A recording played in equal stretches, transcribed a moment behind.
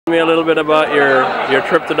Me a little bit about your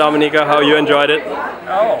trip to Dominica, how you enjoyed it.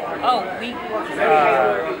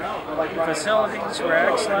 The facilities were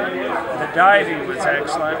excellent. The diving was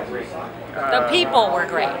excellent. The people were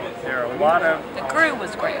great. There are a lot of The crew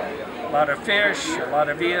was great. a lot of fish, a lot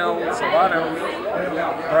of eels, a lot of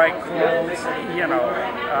bright corals. You know,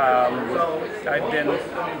 I've been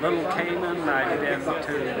Little Cayman, I've been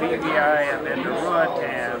to BVI, I've been to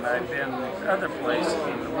Roatan, I've been other places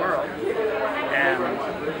in the world, and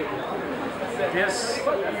this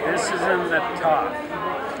is in the top.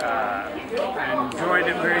 I enjoyed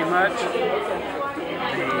it very much.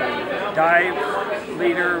 The dive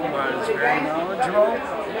leader was very knowledgeable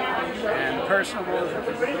and personable.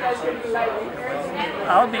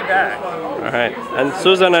 I'll be back. All right. And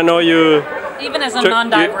Susan, I know you... Even as a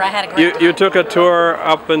non-diver, I had a great time. You took a tour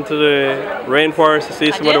up into the rainforest to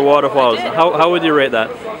see some of the waterfalls. How would you rate that?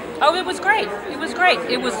 Oh, it was great. It was great.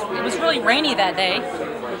 It was really rainy that day,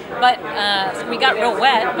 but we got real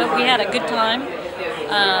wet, but we had a good time.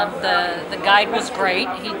 The guide was great.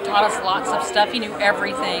 He taught us lots of stuff. He knew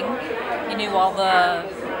everything. He knew all the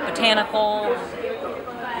botanical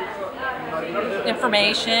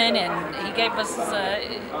information, and he gave us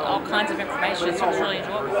all kinds of information, so it was really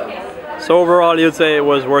enjoyable. So overall, you'd say it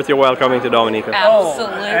was worth your while coming to Dominica?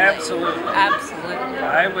 Absolutely. Oh, absolutely. Absolutely.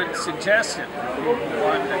 I would suggest it if people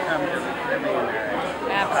wanted to come to the Caribbean area.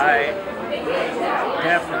 Absolutely.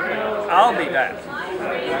 I'll be back.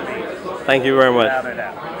 Thank you very much. Without a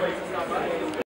doubt.